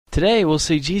Today we'll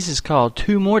see Jesus call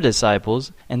 2 more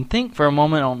disciples and think for a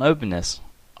moment on openness.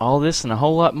 All this and a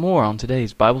whole lot more on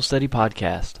today's Bible Study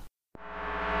Podcast.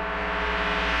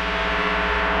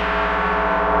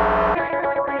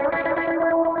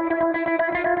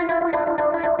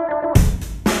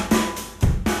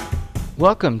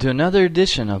 Welcome to another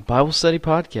edition of Bible Study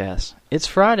Podcast. It's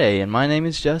Friday and my name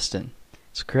is Justin.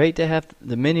 It's great to have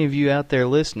the many of you out there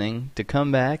listening to come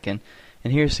back and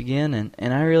hear us again,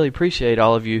 and I really appreciate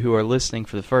all of you who are listening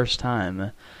for the first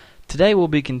time. Today we'll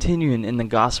be continuing in the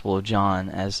Gospel of John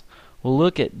as we'll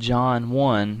look at John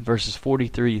 1 verses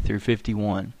 43 through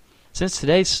 51. Since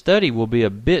today's study will be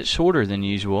a bit shorter than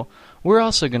usual, we're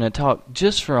also going to talk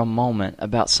just for a moment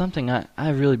about something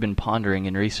I've really been pondering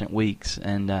in recent weeks,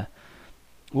 and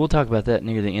we'll talk about that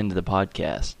near the end of the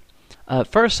podcast.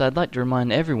 First, I'd like to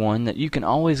remind everyone that you can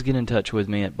always get in touch with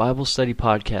me at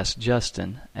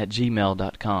biblestudypodcastsjustin at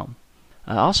gmail.com.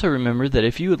 Also remember that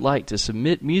if you would like to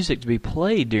submit music to be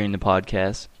played during the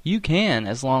podcast, you can,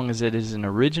 as long as it is an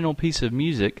original piece of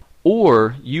music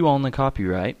or you own the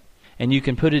copyright, and you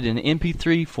can put it in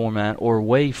MP3 format or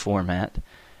WAV format,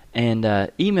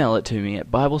 and email it to me at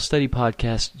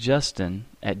biblestudypodcastsjustin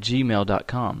at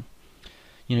gmail.com.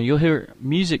 You know, you'll hear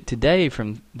music today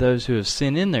from those who have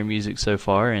sent in their music so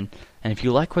far, and if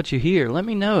you like what you hear, let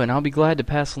me know, and I'll be glad to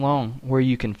pass along where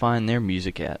you can find their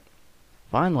music at.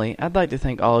 Finally, I'd like to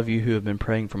thank all of you who have been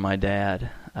praying for my dad.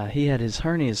 He had his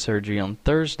hernia surgery on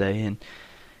Thursday,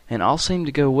 and all seemed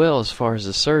to go well as far as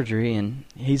the surgery, and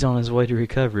he's on his way to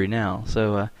recovery now.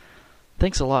 So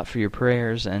thanks a lot for your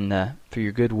prayers and for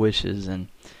your good wishes, and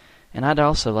I'd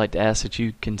also like to ask that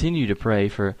you continue to pray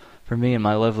for me and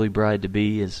my lovely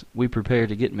bride-to-be as we prepare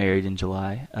to get married in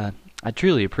July. I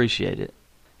truly appreciate it.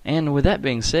 And with that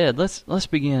being said, let's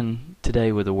begin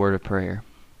today with a word of prayer.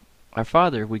 Our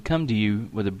Father, we come to you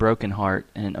with a broken heart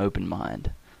and an open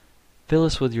mind. Fill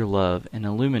us with your love and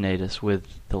illuminate us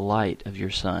with the light of your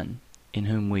Son, in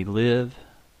whom we live,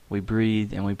 we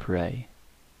breathe, and we pray.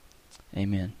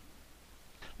 Amen.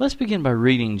 Let's begin by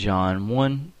reading John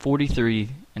 1:43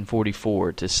 and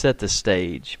 44 to set the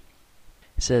stage.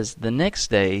 It says, "The next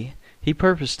day he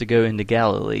purposed to go into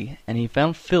Galilee, and he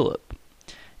found Philip.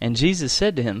 And Jesus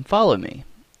said to him, 'Follow me.'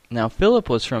 Now Philip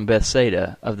was from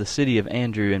Bethsaida, of the city of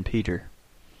Andrew and Peter."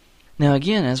 Now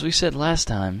again, as we said last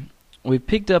time, we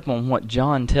picked up on what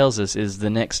John tells us is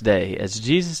the next day, as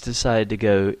Jesus decided to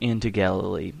go into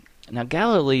Galilee. Now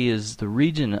Galilee is the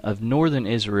region of northern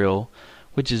Israel,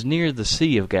 which is near the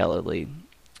Sea of Galilee,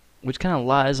 which kind of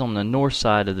lies on the north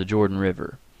side of the Jordan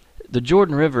River. The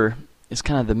Jordan River is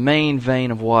kind of the main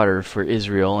vein of water for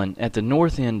Israel, and at the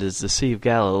north end is the Sea of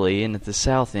Galilee, and at the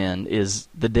south end is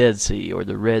the Dead Sea, or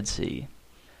the Red Sea.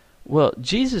 Well,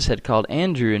 Jesus had called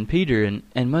Andrew and Peter,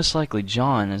 and most likely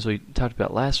John, as we talked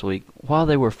about last week, while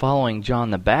they were following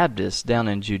John the Baptist down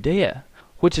in Judea,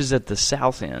 which is at the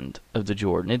south end of the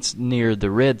Jordan. It's near the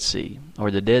Red Sea,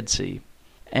 or the Dead Sea.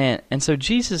 And so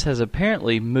Jesus has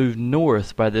apparently moved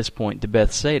north by this point to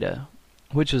Bethsaida,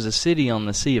 which was a city on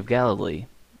the Sea of Galilee.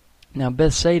 Now,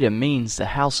 Bethsaida means the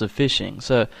house of fishing,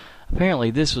 so apparently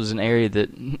this was an area that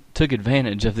took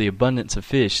advantage of the abundance of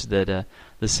fish that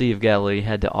the Sea of Galilee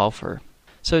had to offer.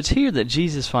 So it's here that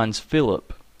Jesus finds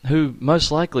Philip, who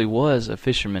most likely was a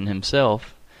fisherman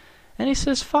himself, and he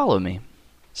says, "Follow me."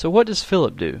 So what does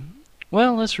Philip do?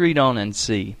 Well, let's read on and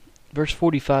see. Verse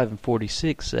 45 and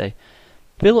 46 say,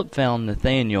 "Philip found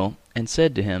Nathanael and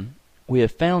said to him, 'We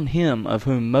have found him of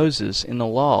whom Moses in the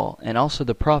law and also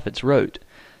the prophets wrote,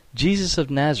 Jesus of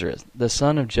Nazareth, the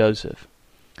son of Joseph.'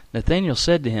 Nathanael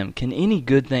said to him, 'Can any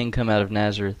good thing come out of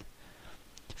Nazareth?'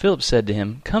 Philip said to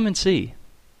him, 'Come and see.'"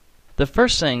 The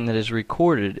first thing that is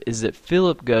recorded is that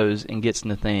Philip goes and gets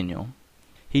Nathanael.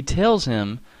 He tells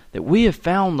him that we have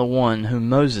found the one whom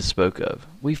Moses spoke of.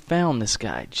 We found this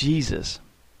guy, Jesus.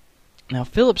 Now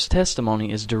Philip's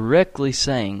testimony is directly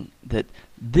saying that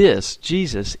this,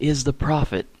 Jesus, is the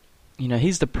prophet. You know,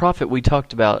 he's the prophet we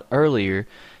talked about earlier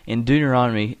in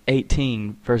Deuteronomy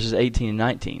 18, verses 18 and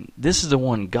 19. This is the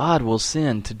one God will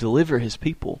send to deliver his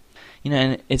people. You know,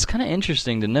 and it's kind of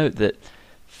interesting to note that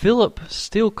Philip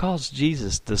still calls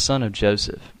Jesus the son of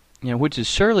Joseph, you know, which is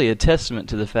surely a testament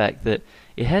to the fact that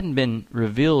it hadn't been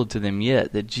revealed to them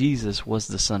yet that Jesus was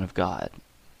the Son of God.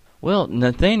 Well,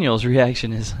 Nathanael's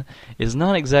reaction is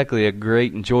not exactly a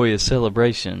great and joyous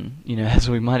celebration, you know, as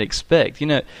we might expect. You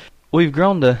know, we've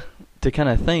grown to kind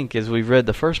of think, as we've read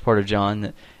the first part of John,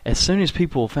 that as soon as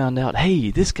people found out, hey,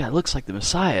 this guy looks like the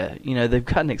Messiah, you know, they've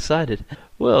gotten excited.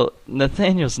 Well,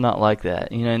 Nathanael's not like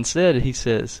that. You know, instead, he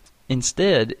says,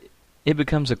 it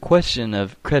becomes a question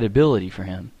of credibility for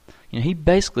him. You know, he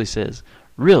basically says,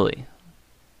 really?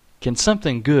 Can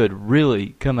something good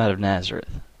really come out of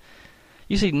Nazareth?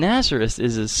 You see, Nazareth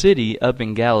is a city up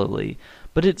in Galilee,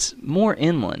 but it's more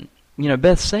inland.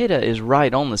 Bethsaida is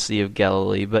right on the Sea of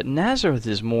Galilee, but Nazareth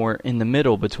is more in the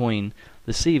middle between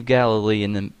the Sea of Galilee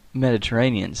and the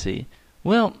Mediterranean Sea.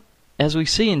 Well, as we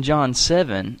see in John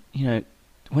 7,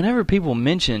 whenever people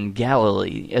mention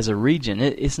Galilee as a region,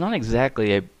 it's not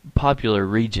exactly a popular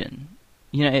region.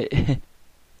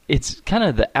 It's kind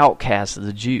of the outcast of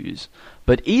the Jews.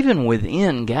 But even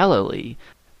within Galilee,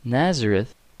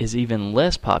 Nazareth is even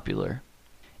less popular.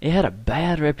 It had a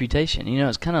bad reputation.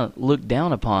 It's kind of looked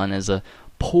down upon as a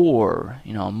poor,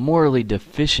 a morally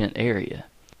deficient area.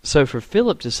 So for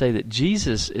Philip to say that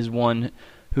Jesus is one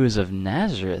who is of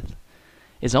Nazareth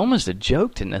is almost a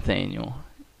joke to Nathanael.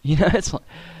 It's like,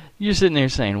 you're sitting there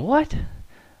saying, what?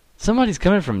 Somebody's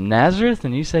coming from Nazareth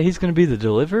and you say he's going to be the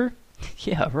deliverer?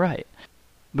 Yeah, right.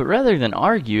 But rather than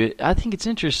argue, I think it's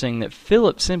interesting that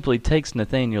Philip simply takes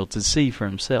Nathanael to see for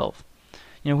himself,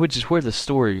 which is where the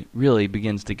story really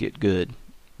begins to get good.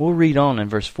 We'll read on in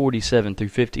verse 47 through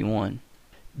 51.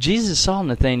 Jesus saw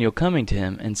Nathanael coming to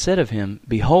him and said of him,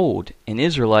 Behold, an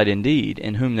Israelite indeed,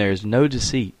 in whom there is no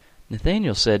deceit.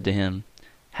 Nathanael said to him,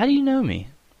 How do you know me?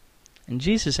 And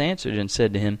Jesus answered and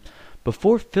said to him,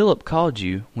 Before Philip called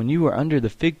you, when you were under the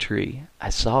fig tree, I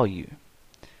saw you.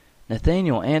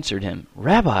 Nathanael answered him,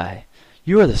 Rabbi,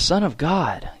 you are the Son of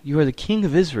God, you are the King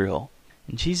of Israel.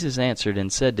 And Jesus answered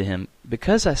and said to him,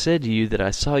 Because I said to you that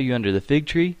I saw you under the fig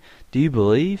tree, do you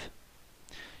believe?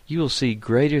 You will see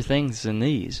greater things than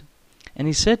these. And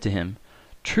he said to him,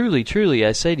 Truly, truly,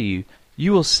 I say to you,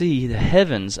 you will see the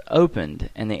heavens opened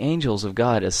and the angels of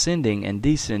God ascending and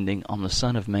descending on the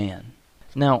Son of Man.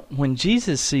 Now, when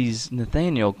Jesus sees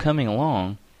Nathanael coming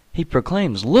along, he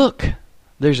proclaims, Look!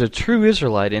 There's a true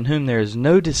Israelite in whom there is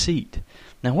no deceit.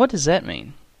 Now, what does that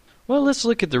mean? Well, let's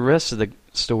look at the rest of the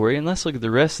story, and let's look at the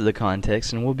rest of the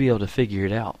context, and we'll be able to figure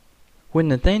it out. When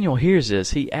Nathanael hears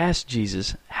this, he asks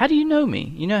Jesus, How do you know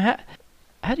me?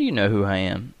 How do you know who I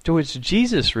am? To which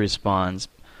Jesus responds,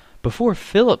 Before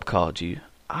Philip called you,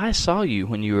 I saw you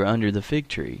when you were under the fig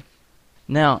tree.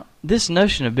 Now, this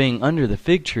notion of being under the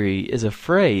fig tree is a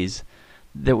phrase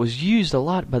that was used a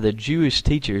lot by the Jewish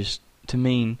teachers to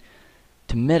mean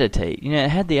to meditate. It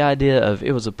had the idea of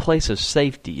it was a place of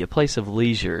safety, a place of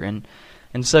leisure,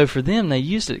 and so for them they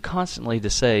used it constantly to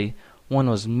say one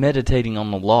was meditating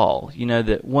on the law,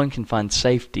 that one can find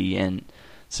safety and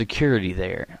security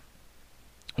there.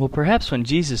 Well, perhaps when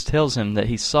Jesus tells him that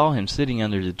he saw him sitting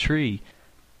under the tree,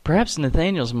 perhaps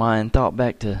Nathanael's mind thought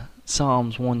back to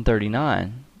Psalms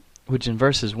 139, which in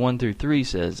verses 1 through 3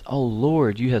 says, O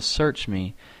Lord, you have searched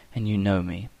me, and you know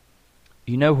me.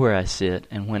 You know where I sit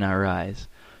and when I rise.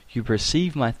 You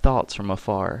perceive my thoughts from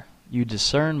afar. You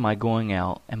discern my going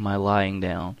out and my lying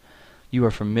down. You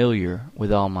are familiar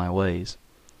with all my ways.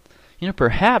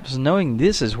 Perhaps knowing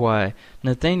this is why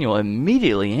Nathanael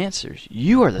immediately answers,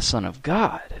 You are the Son of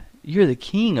God. You're the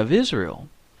King of Israel.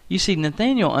 You see,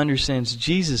 Nathanael understands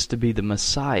Jesus to be the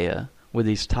Messiah with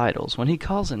these titles. When he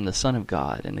calls him the Son of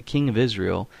God and the King of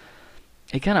Israel,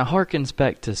 it kind of harkens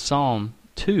back to Psalm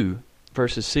 2,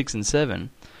 verses 6 and 7,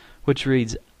 which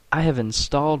reads, I have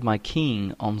installed my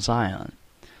King on Zion,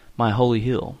 my holy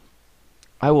hill.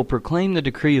 I will proclaim the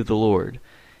decree of the Lord.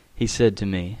 He said to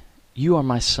me, You are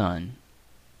my son.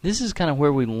 This is kind of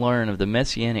where we learn of the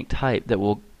messianic type that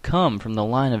will come from the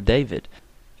line of David.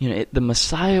 The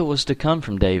Messiah was to come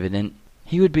from David, and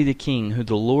he would be the king who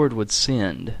the Lord would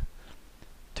send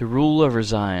to rule over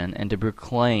Zion and to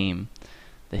proclaim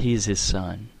that he is his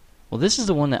son. Well, this is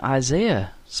the one that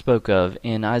Isaiah spoke of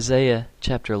in Isaiah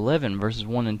chapter 11, verses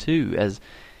 1 and 2, as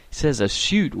he says, A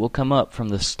shoot will come up from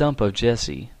the stump of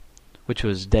Jesse, which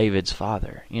was David's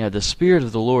father. The Spirit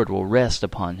of the Lord will rest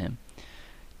upon him.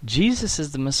 Jesus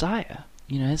is the Messiah.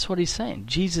 That's what he's saying.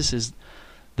 Jesus is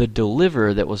the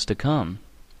deliverer that was to come.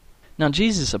 Now,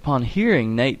 Jesus, upon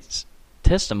hearing Nate's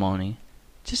testimony,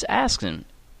 just asks him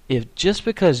if just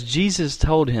because Jesus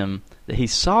told him that he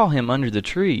saw him under the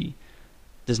tree,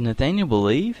 does Nathanael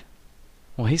believe?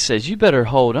 Well, he says, you better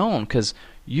hold on, because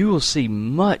you will see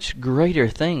much greater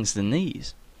things than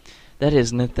these. That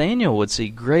is, Nathanael would see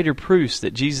greater proofs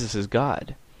that Jesus is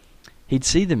God. He'd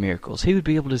see the miracles. He would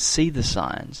be able to see the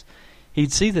signs.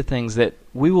 He'd see the things that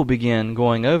we will begin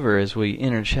going over as we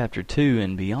enter chapter 2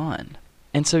 and beyond.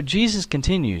 And so Jesus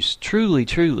continues, truly,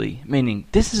 truly, meaning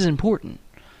this is important.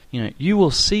 You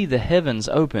will see the heavens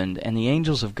opened and the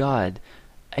angels of God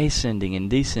ascending and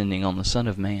descending on the Son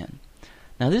of Man.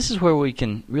 Now this is where we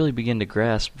can really begin to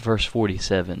grasp verse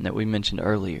 47 that we mentioned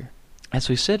earlier. As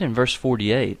we said in verse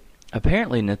 48,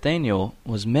 apparently Nathanael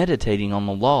was meditating on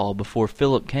the law before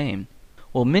Philip came.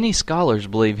 Well, many scholars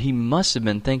believe he must have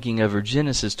been thinking over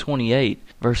Genesis 28,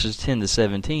 verses 10 to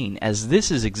 17, as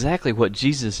this is exactly what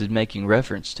Jesus is making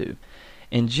reference to.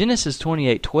 In Genesis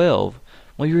 28:12,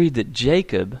 we read that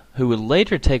Jacob, who would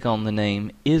later take on the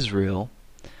name Israel,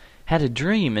 had a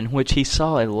dream in which he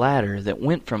saw a ladder that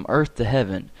went from earth to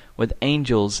heaven, with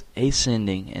angels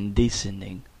ascending and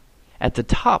descending. At the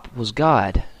top was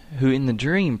God, who in the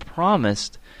dream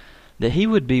promised that he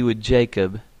would be with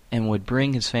Jacob and would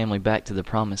bring his family back to the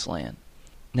promised land.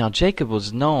 Now Jacob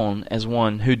was known as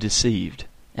one who deceived,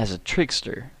 as a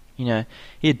trickster. He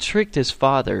had tricked his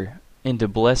father into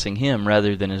blessing him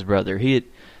rather than his brother. He had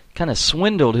kind of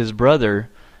swindled his brother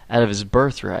out of his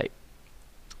birthright.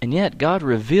 And yet God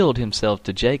revealed himself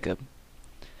to Jacob.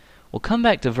 We'll come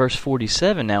back to verse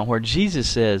 47 now, where Jesus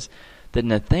says that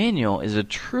Nathanael is a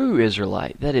true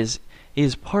Israelite. That is, he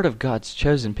is part of God's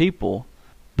chosen people,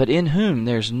 but in whom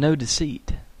there's no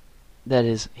deceit. That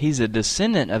is, he's a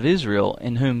descendant of Israel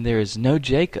in whom there is no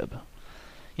Jacob.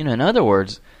 In other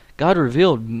words, God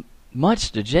revealed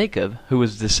much to Jacob, who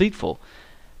was deceitful.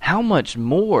 How much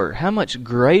more, how much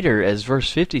greater, as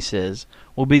verse 50 says,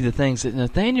 will be the things that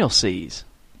Nathanael sees.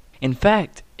 In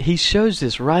fact, he shows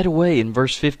this right away in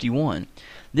verse 51.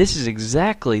 This is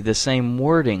exactly the same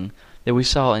wording that we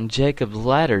saw in Jacob's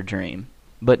ladder dream.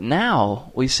 But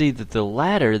now we see that the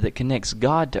ladder that connects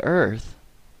God to earth,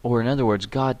 or in other words,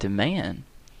 God to man,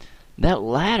 that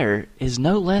ladder is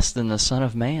no less than the Son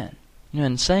of Man.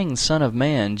 In saying Son of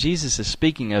Man, Jesus is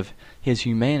speaking of his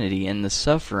humanity and the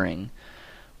suffering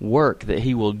work that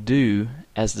he will do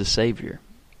as the Savior.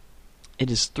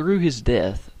 It is through his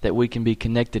death that we can be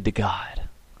connected to God.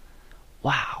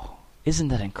 Wow, isn't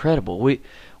that incredible? We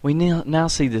now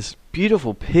see this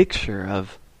beautiful picture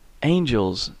of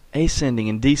angels ascending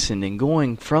and descending,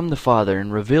 going from the Father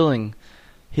and revealing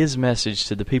his message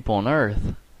to the people on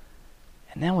earth.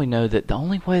 And now we know that the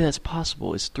only way that's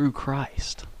possible is through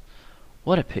Christ.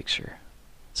 What a picture.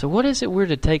 So what is it we're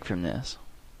to take from this?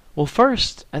 Well,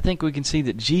 first, I think we can see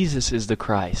that Jesus is the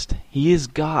Christ. He is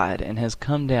God and has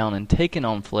come down and taken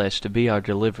on flesh to be our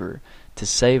deliverer, to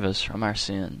save us from our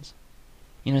sins.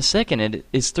 Second, it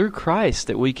is through Christ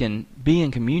that we can be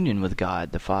in communion with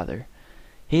God the Father.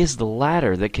 He is the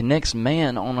ladder that connects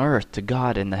man on earth to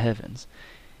God in the heavens.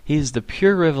 He is the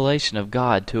pure revelation of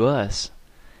God to us,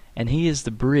 and he is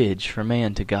the bridge for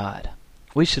man to God.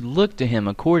 We should look to him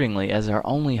accordingly as our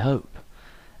only hope,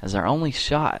 as our only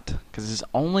shot, because it's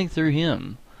only through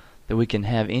him that we can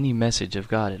have any message of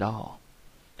God at all.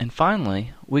 And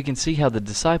finally, we can see how the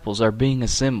disciples are being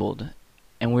assembled,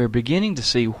 and we're beginning to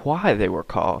see why they were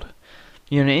called.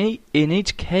 In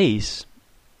each case,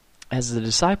 as the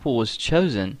disciple was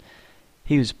chosen,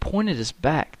 he was pointed us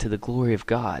back to the glory of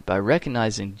God by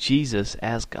recognizing Jesus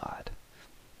as God.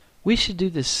 We should do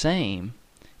the same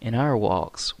in our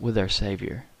walks with our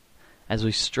Savior, as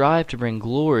we strive to bring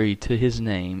glory to his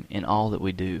name in all that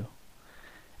we do.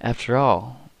 After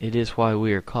all, it is why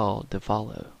we are called to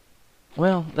follow.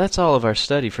 Well, that's all of our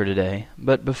study for today,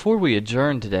 but before we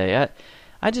adjourn today,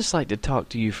 I'd just like to talk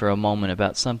to you for a moment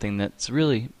about something that's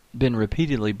really been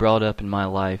repeatedly brought up in my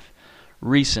life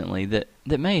recently that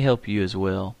may help you as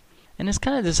well. And it's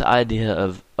kind of this idea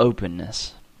of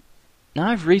openness. Now,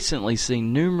 I've recently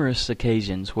seen numerous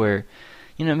occasions where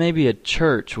maybe a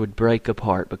church would break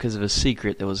apart because of a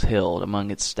secret that was held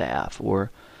among its staff, or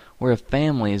where a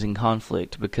family is in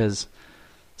conflict because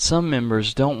some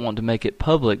members don't want to make it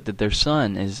public that their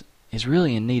son is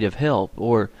really in need of help,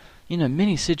 or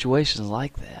many situations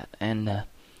like that. And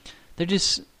they're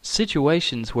just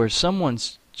situations where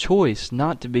someone's choice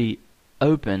not to be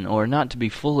open or not to be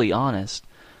fully honest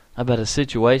about a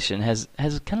situation has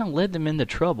kind of led them into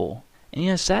trouble.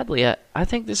 And sadly, I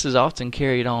think this is often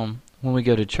carried on when we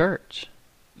go to church,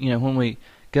 when we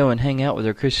go and hang out with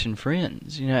our Christian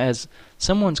friends, as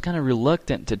someone's kind of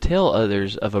reluctant to tell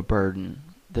others of a burden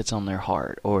that's on their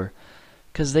heart, or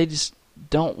because they just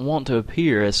don't want to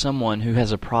appear as someone who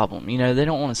has a problem. They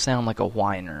don't want to sound like a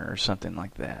whiner or something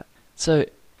like that. So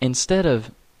instead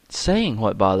of saying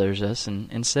what bothers us,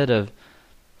 and instead of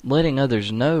letting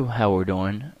others know how we're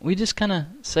doing, we just kind of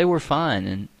say we're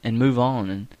fine and move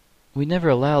on, and we never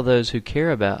allow those who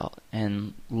care about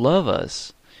and love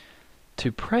us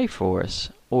to pray for us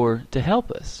or to help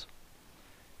us.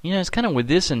 It's kind of with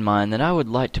this in mind that I would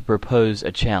like to propose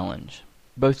a challenge,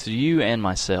 both to you and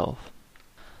myself.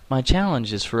 My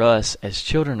challenge is for us as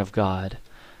children of God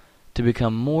to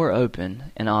become more open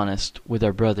and honest with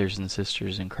our brothers and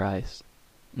sisters in Christ.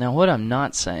 Now, what I'm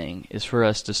not saying is for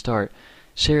us to start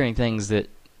sharing things that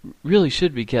really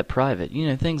should be kept private.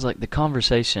 Things like the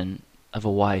conversation of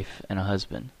a wife and a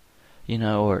husband,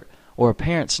 or or a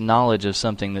parent's knowledge of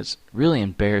something that's really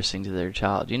embarrassing to their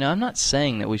child. I'm not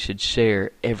saying that we should share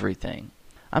everything.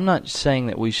 I'm not saying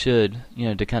that we should,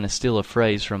 to kind of steal a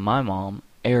phrase from my mom,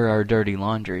 air our dirty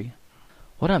laundry.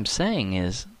 What I'm saying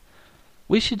is,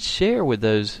 we should share with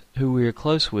those who we are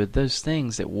close with those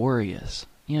things that worry us,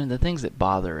 the things that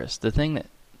bother us, the thing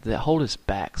that hold us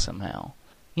back somehow.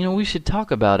 We should talk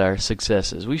about our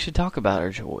successes. We should talk about our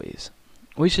joys.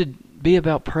 We should be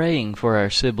about praying for our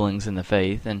siblings in the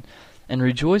faith and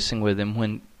rejoicing with them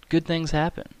when good things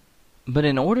happen. But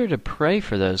in order to pray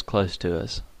for those close to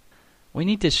us, we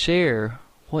need to share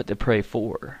what to pray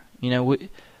for,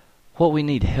 what we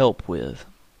need help with.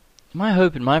 My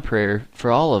hope and my prayer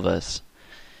for all of us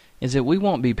is that we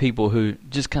won't be people who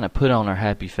just kind of put on our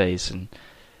happy face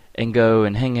and go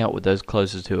and hang out with those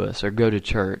closest to us, or go to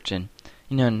church and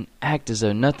act as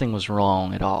though nothing was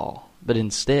wrong at all. But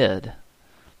instead,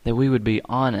 that we would be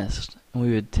honest and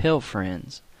we would tell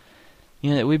friends,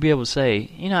 that we'd be able to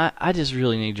say, I just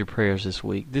really need your prayers this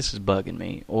week. This is bugging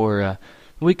me. Or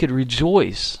we could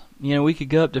rejoice. We could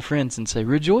go up to friends and say,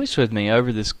 rejoice with me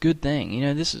over this good thing.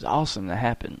 This is awesome that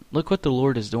happened. Look what the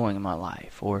Lord is doing in my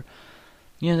life. Or,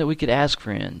 that we could ask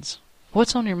friends,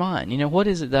 what's on your mind? What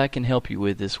is it that I can help you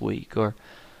with this week? Or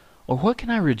what can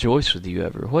I rejoice with you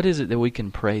over? What is it that we can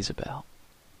praise about?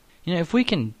 If we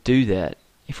can do that,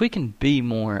 if we can be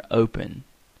more open,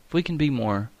 if we can be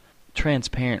more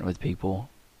transparent with people,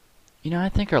 I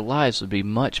think our lives would be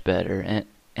much better,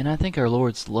 and I think our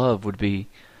Lord's love would be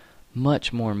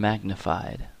much more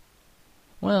magnified.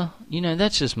 Well,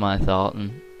 that's just my thought,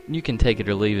 and you can take it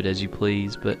or leave it as you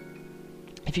please, but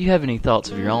if you have any thoughts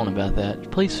of your own about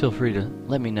that, please feel free to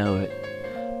let me know at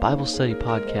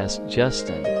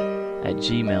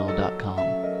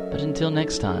biblestudypodcastsjustin@gmail.com. But until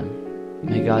next time,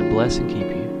 may God bless and keep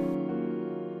you.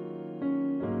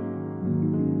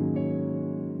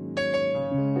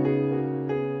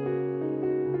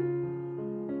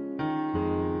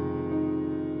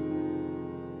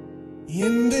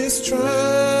 In this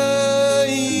trial